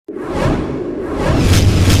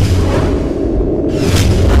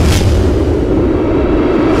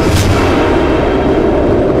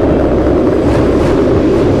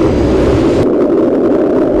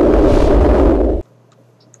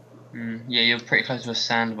pretty close to a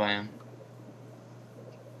sand biome.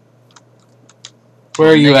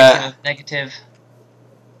 Where are you at? Negative.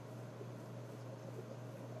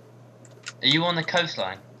 Are you on the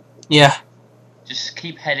coastline? Yeah. Just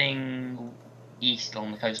keep heading east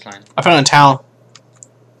along the coastline. I found a town.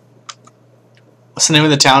 What's the name of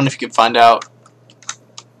the town if you could find out?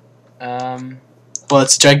 Well,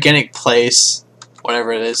 it's a gigantic place.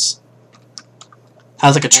 Whatever it is.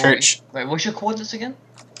 Has like a church. Wait, what's your coordinates again?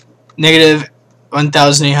 Negative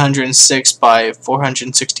 1,806 by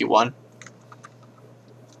 461.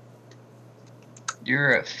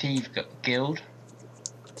 You're at Thieves Guild.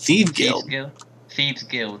 Thieves Guild? Thieves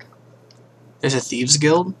Guild. There's a Thieves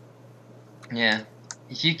Guild? Yeah.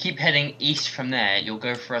 If you keep heading east from there, you'll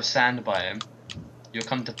go for a sand biome. You'll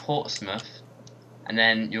come to Portsmouth, and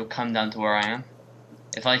then you'll come down to where I am.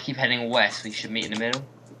 If I keep heading west, we should meet in the middle.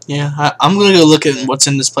 Yeah, I'm gonna go look at what's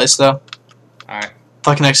in this place though. Alright. If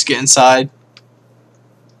I can actually get inside.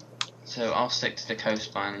 So I'll stick to the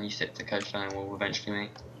coastline, and you stick to the coastline, and we'll eventually meet.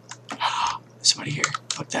 There's somebody here.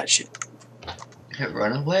 Fuck that shit.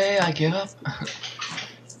 Run away, I give up.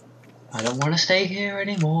 I don't want to stay here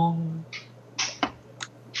anymore.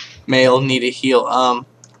 Male need a heal.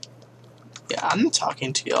 Yeah, I'm not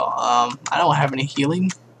talking to y'all. I don't have any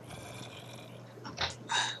healing.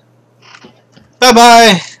 Bye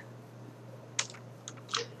bye.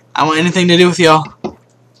 I don't want anything to do with y'all.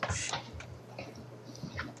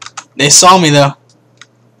 They saw me though.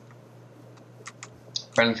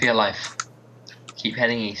 Running for your life. Keep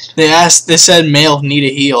heading east. They said male need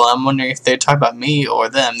a heal. I'm wondering if they're talking about me or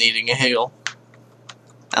them needing a heal.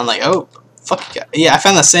 I'm like, oh, fuck yeah. I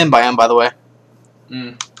found that sand biome, by the way.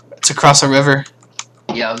 It's across a river.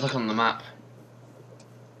 Yeah, I was looking on the map.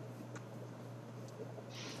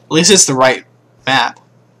 At least it's the right map.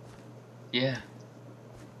 Yeah.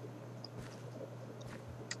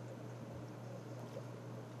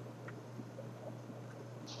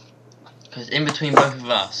 Because in between both of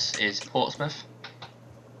us is Portsmouth.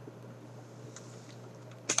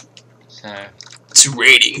 So. It's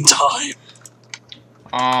raiding time.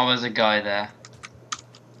 Oh, there's a guy there.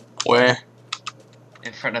 Where?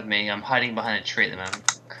 In front of me. I'm hiding behind a tree at the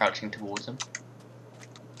moment, crouching towards him.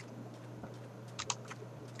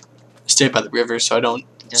 Stay by the river so I don't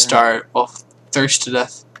starve off thirst to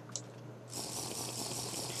death.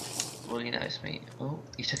 Well, you notice me. Oh,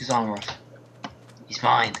 he took his armor off. He's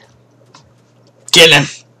mine. Get him!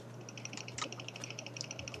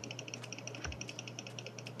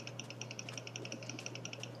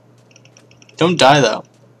 Don't die though.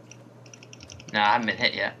 No, I haven't been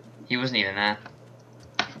hit yet. He wasn't even there.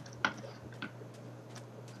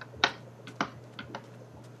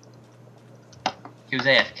 He was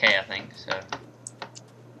AFK, I think, so that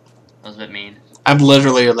was a bit mean. I'm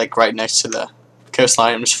literally like right next to the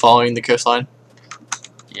coastline. I'm just following the coastline.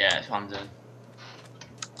 Yeah, that's what I'm doing.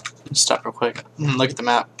 Stop real quick. Look at the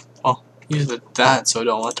map. Well, use that so I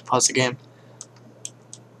don't want to pause the game.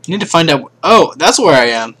 I need to find out. Oh, that's where I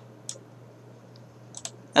am.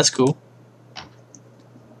 That's cool.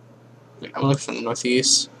 I'm looking from the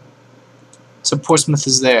northeast. So Portsmouth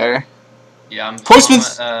is there. Yeah, I'm.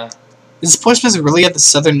 Portsmouth. Is Portsmouth really at the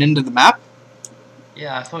southern end of the map?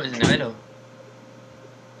 Yeah, I thought it was in the middle.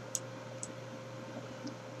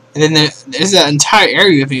 And then there's that entire area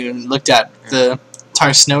we haven't even looked at. The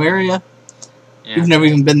entire snow area. Yeah. We've never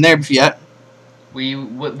even been there yet.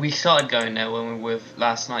 We started going there when we were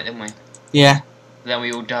last night, didn't we? Yeah. Then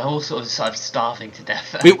we all sort of started starving to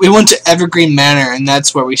death. We went to Evergreen Manor and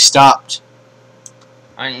that's where we stopped.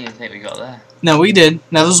 I didn't even think we got there. No, we did.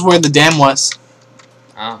 Now this is where the dam was.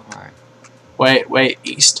 Oh, alright. Wait,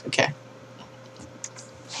 east. Okay.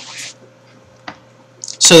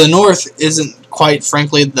 So the north isn't quite,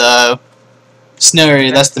 frankly, the snow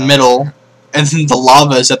area. That's the middle, and then the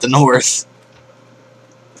lava is at the north.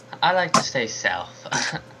 I like to stay south.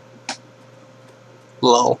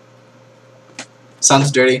 Lol.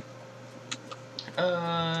 Sounds dirty.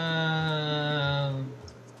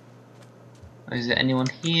 Is there anyone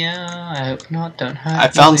here? I hope not. Don't hurt. I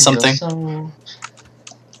found something.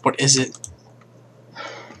 What is it?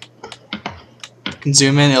 I can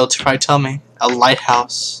zoom in. It'll probably tell me. A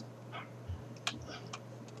lighthouse.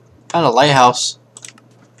 Found a lighthouse.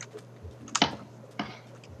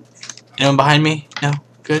 Anyone behind me? No.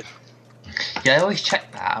 Good. Yeah, I always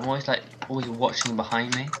check that. I'm always always watching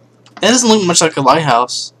behind me. That doesn't look much like a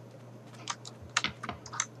lighthouse.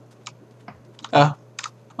 Oh.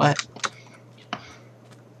 What?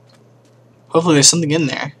 Hopefully there's something in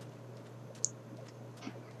there.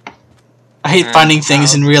 I hate finding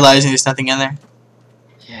things and realizing there's nothing in there.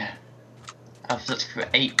 Yeah. I've looked for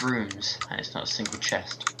 8 rooms and it's not a single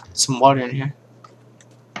chest. some water in here.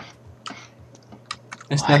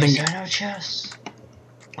 There's Why nothing. is there no chest?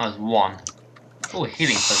 Oh, there's one. Oh, a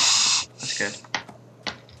healing potion. That's good.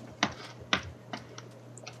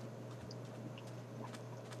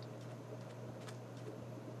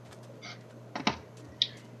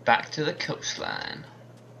 Back to the coastline.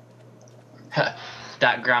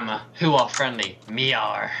 That grammar. Who are friendly? Me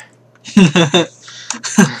are.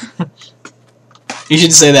 You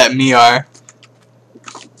should say that, me are.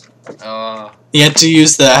 You have to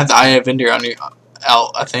use the eye of Ender on your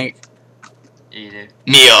out, I think. You do.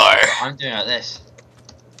 Me are. I'm doing like this.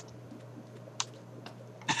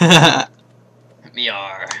 Me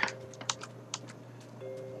are.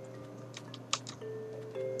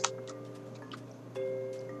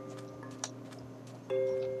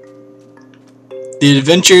 The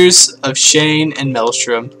Adventures of Shane and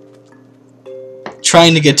Maelstrom.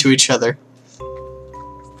 Trying to get to each other.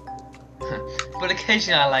 But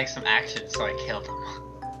occasionally I like some action, so I kill them.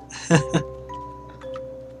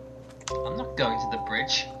 I'm not going to the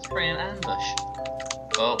bridge. It's probably an ambush.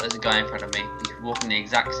 Oh, there's a guy in front of me. He's walking the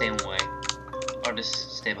exact same way. I'll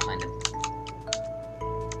just stay behind him.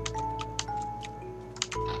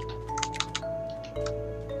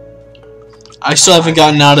 I still haven't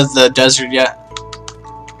gotten out of the desert yet.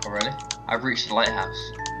 Oh, really? I've reached the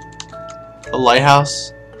lighthouse. The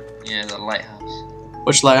lighthouse? Yeah, the lighthouse.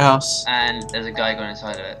 Which lighthouse? And there's a guy going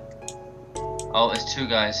inside of it. Oh, there's two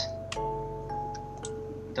guys.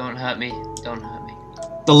 Don't hurt me. Don't hurt me.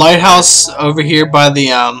 The lighthouse over here by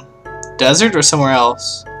the desert or somewhere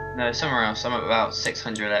else? No, somewhere else. I'm at about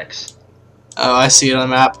 600x. Oh, I see it on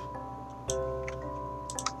the map.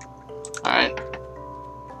 Alright.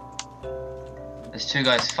 There's two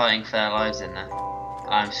guys fighting for their lives in there.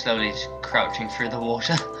 I'm slowly crouching through the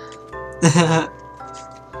water.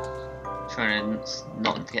 Trying to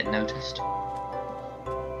not get noticed.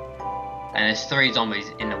 And there's 3 zombies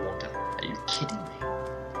in the water. Are you kidding me?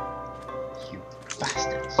 You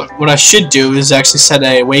bastards. What I should do is actually set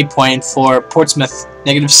a waypoint for Portsmouth,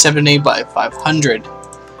 -70 by 500.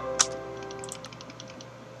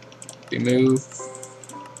 Remove.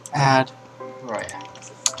 Add. Right.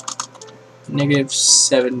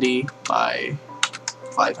 -70 by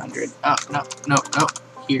 500. Oh, no, no, no.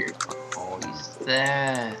 Here. Oh, he's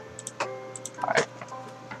there. Alright.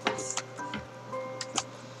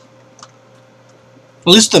 At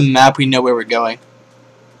least the map, we know where we're going.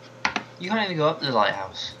 You can't even go up the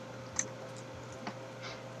lighthouse.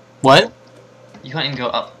 What? You can't even go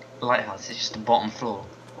up the lighthouse, it's just the bottom floor.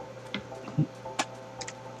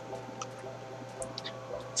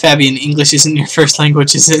 Fabian, English isn't your first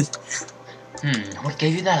language, is it? What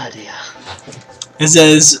gave you that idea? It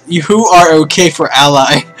says, you are okay for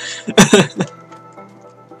ally.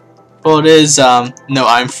 Well, it is, no,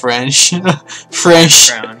 I'm French.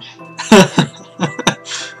 French. French.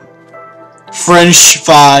 French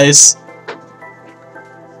fries.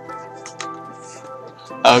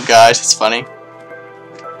 Oh gosh, it's funny.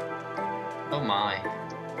 Oh my.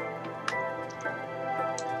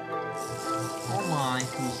 Oh my,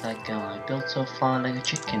 who's that guy? Built so far like a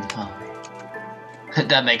chicken pie.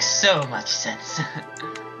 That makes so much sense.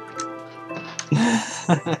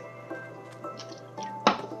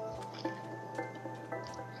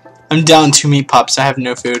 I'm down 2 meat pops, I have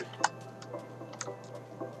no food.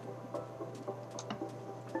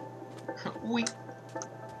 We.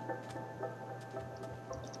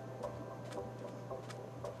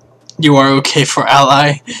 You are okay for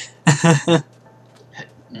ally.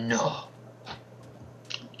 No.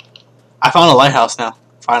 I found a lighthouse now,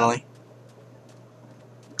 finally.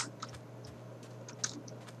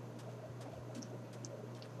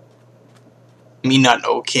 Me not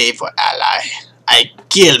okay for ally. I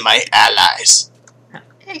kill my allies.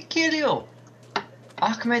 Hey, kill you.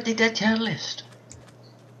 Ahmed did that terrorist.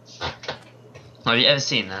 Have you ever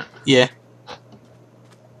seen that? Yeah.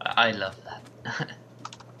 I love that.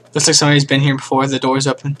 Looks like somebody's been here before, the door's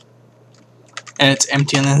open. And it's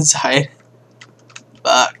empty on the inside.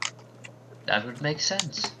 Fuck. That would make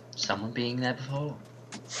sense. Someone being there before.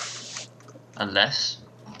 Unless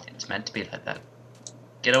it's meant to be like that.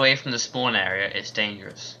 Get away from the spawn area, it's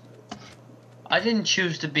dangerous. I didn't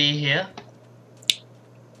choose to be here.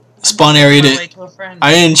 Spawn area did.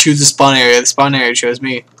 I didn't. didn't choose the spawn area. The spawn area chose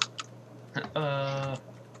me. I'm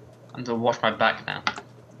gonna watch my back now.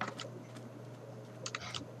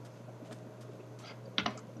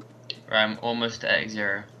 Right, I'm almost at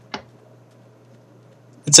X0.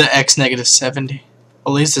 It's at X -70.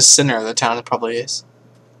 At least the center of the town it probably is.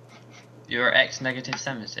 You're X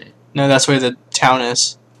 -70. No, that's where the town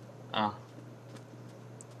is. Oh.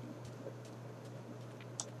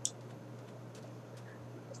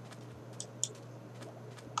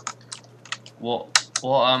 What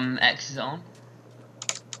X is it on?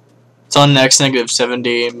 It's on X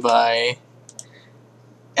 -70 by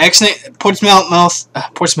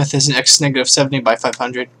Portsmouth is an X -70 by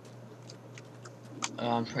 500.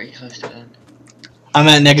 I'm pretty close to it then. I'm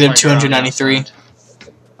at It's like around the -293.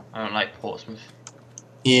 outside. I don't like Portsmouth.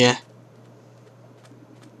 Yeah.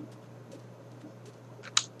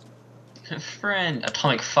 Friend,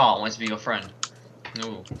 Atomic Fart wants to be your friend.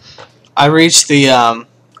 No. I reached the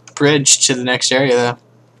bridge to the next area though.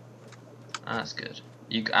 That's good.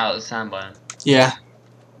 You got out of the sand biome. Yeah.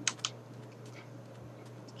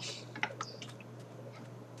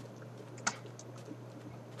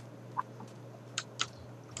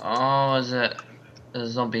 Oh, is it? There's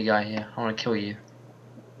a zombie guy here. I want to kill you.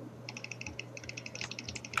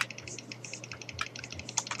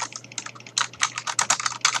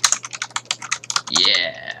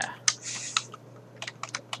 Yeah.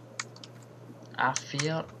 I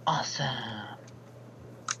feel awesome.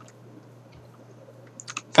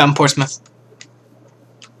 Found Portsmouth.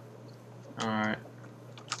 Alright.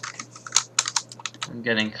 I'm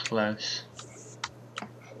getting close.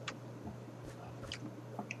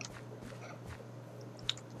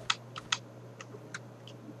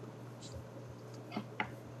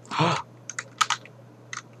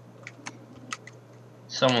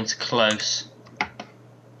 Someone's close. I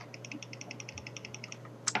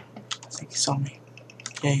think he saw me.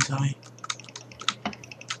 Yeah, he saw me.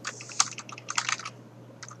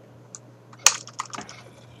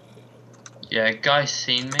 Yeah, a guy's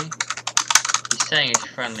seen me. He's saying he's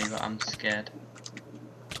friendly, but I'm scared.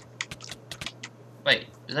 Wait,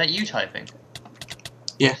 is that you typing?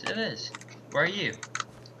 Yeah. Yes, it is. Where are you?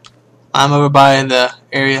 I'm over by the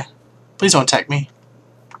area. Please don't attack me.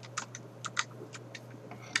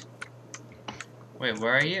 Wait,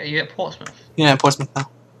 where are you? Are you at Portsmouth? Yeah, Portsmouth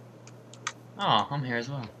now. Oh, I'm here as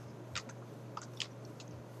well.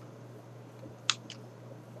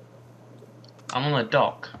 I'm on the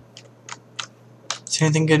dock. Is there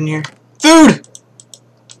anything good in here? Food!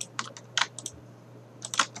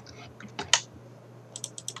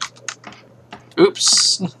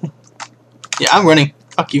 Oops. Yeah, I'm running.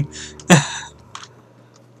 Fuck you.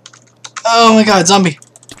 Oh my god, zombie.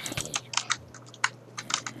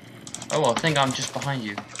 Oh, I think I'm just behind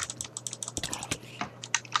you.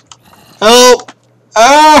 Help!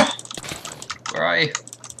 Ah! Where are you?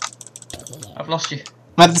 I've lost you.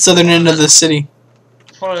 I'm at the southern end of the city.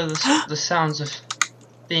 Follow the sounds of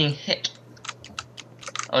being hit.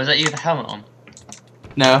 Oh, is that you with the helmet on?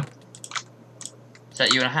 No. Is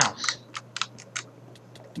that you in a house?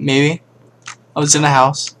 Maybe. I was in a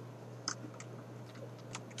house.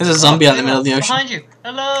 There's a zombie out in the middle of the ocean. Behind you!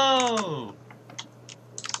 Hello!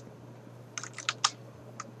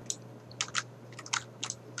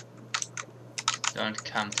 Don't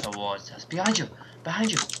come towards us. Behind you!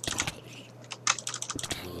 Behind you!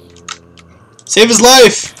 Save his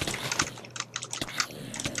life!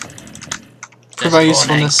 Prove our Just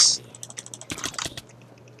usefulness.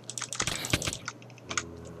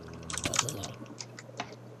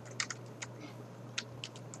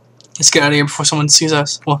 Let's get out of here before someone sees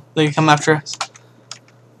us. Well, they can come after us.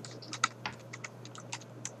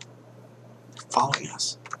 Following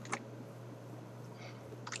us.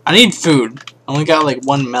 I need food. I only got like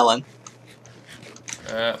one melon.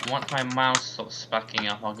 Once my mouse stops spacking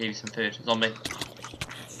up, I'll give you some food. Zombie.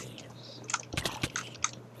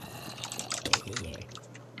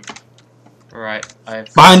 Right,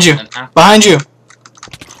 I've Behind you! an apple. Behind you!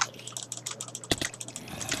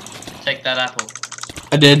 Take that apple.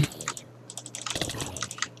 I did.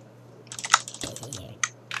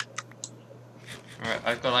 Alright,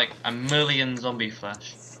 I've got like a million zombie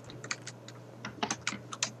flesh.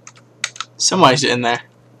 Somebody's in there.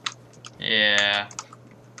 Yeah.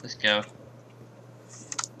 Let's go.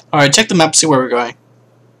 Alright, check the map, see where we're going.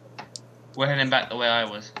 We're heading back the way I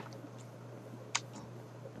was.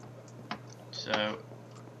 So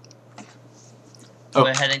Oh,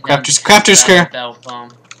 we're heading down to Crafter's Square. Bell Farm.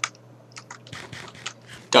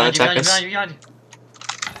 Don't Behind you, attack us. behind you, behind you.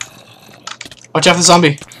 Watch out for the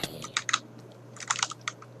zombie.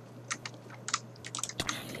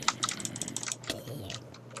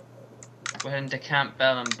 We're heading to Camp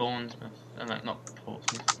Bell and Bournemouth. No, not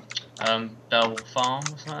Portsmouth. Bell Farm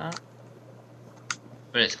or something like that.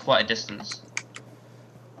 But it's quite a distance.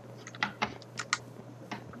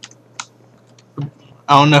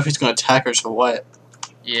 I don't know if he's gonna attack us or what.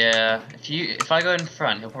 Yeah, if I go in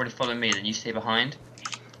front, he'll probably follow me. Then you stay behind.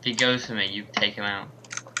 If he goes for me, you take him out.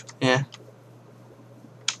 Yeah.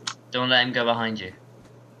 Don't let him go behind you.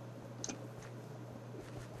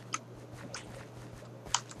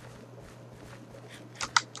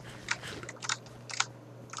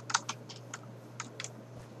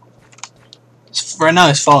 right now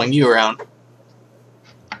he's following you around.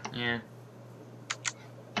 Yeah.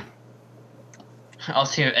 I'll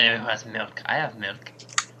see if anyone has milk. I have milk.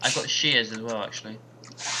 I've got shears as well, actually.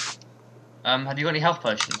 Have you got any health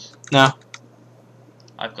potions? No.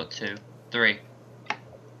 I've got 2. 3.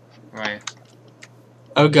 Right.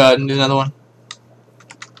 Oh god, there's another one.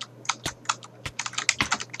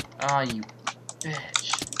 Ah, you bitch.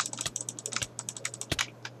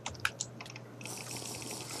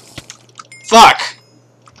 Fuck!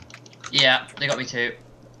 Yeah, they got me too.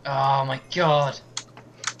 Oh my god.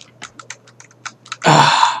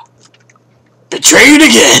 Betrayed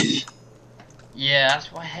again! Yeah,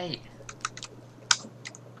 that's what I hate.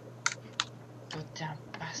 Goddamn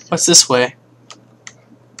bastard. What's this way?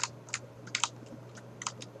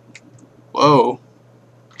 Whoa.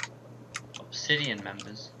 Obsidian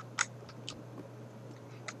members.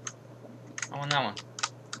 I want that one.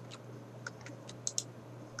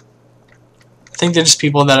 I think they're just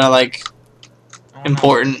people that are like I want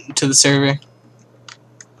important to the server.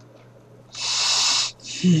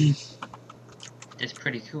 It's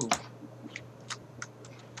pretty cool.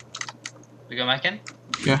 We go back in?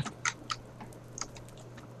 Yeah.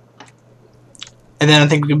 And then I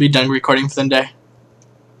think we could be done recording for the day.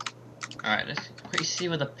 Alright, let's quickly see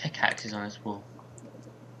where the pickaxe is on this wall.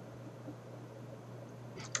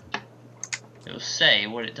 It'll say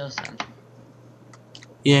what it does then.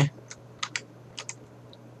 Yeah.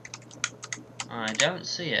 I don't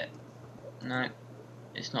see it. No,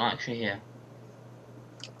 it's not actually here.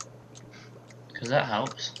 Because that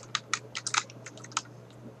helps.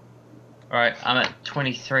 Alright, I'm at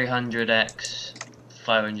 2300x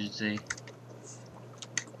 500z.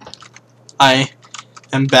 I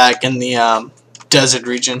am back in the desert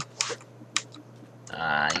region.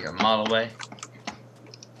 You're a mile away.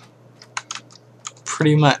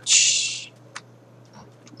 Pretty much.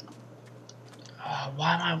 Oh,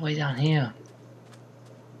 why am I way down here?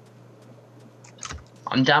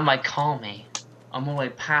 I'm down by Calmy. I'm all the way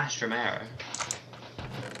past Romero.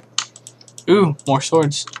 Ooh, more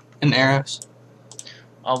swords and arrows.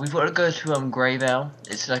 Oh, we've got to go to Greyvale.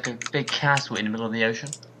 It's like a big castle in the middle of the ocean.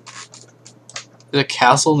 There's a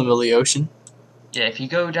castle in the middle of the ocean. Yeah, if you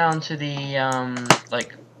go down to the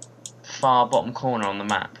like far bottom corner on the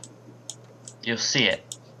map, you'll see it.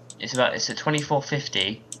 It's at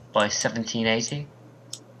 2450 by 1780.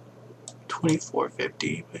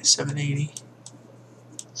 2450 by 780.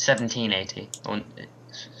 1780.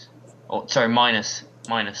 Or sorry, minus.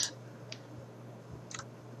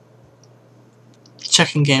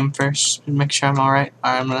 Checking game first. Make sure I'm alright.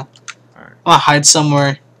 Alright, I'm gonna Alright. hide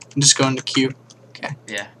somewhere and just go into queue. Okay.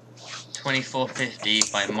 Yeah. 2450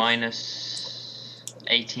 by minus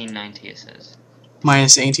 1890 it says.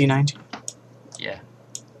 Minus 1890. Yeah.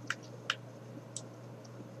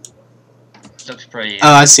 Looks pretty.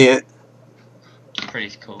 Oh, I see it.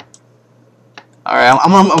 Pretty cool. Alright,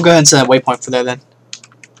 I'm gonna go ahead and set a waypoint for there then.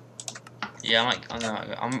 Yeah,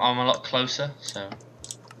 I'm a lot closer, so.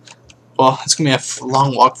 Well, it's gonna be a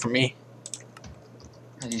long walk for me.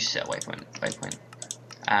 How do you set waypoint? Waypoint.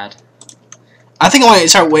 Add. I think I want to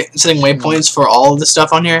start setting waypoints for all of the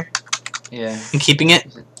stuff on here. Yeah. And keeping it.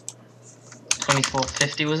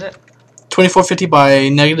 2450 was it? 2450 by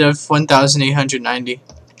negative 1890.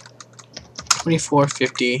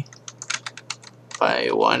 2450 by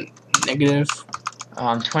 1 negative. Oh,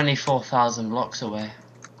 I'm 24,000 blocks away.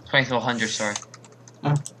 2400, sorry.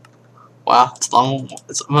 Oh. Wow, it's long.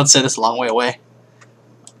 I'm about to say that's a long way away.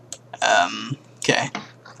 Okay.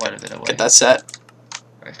 Quite a bit away. Get that set.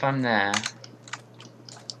 If I'm there,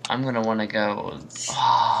 I'm gonna want to go.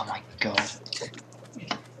 Oh my god.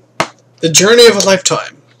 The journey of a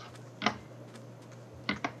lifetime.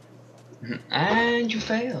 And you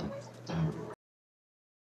fail.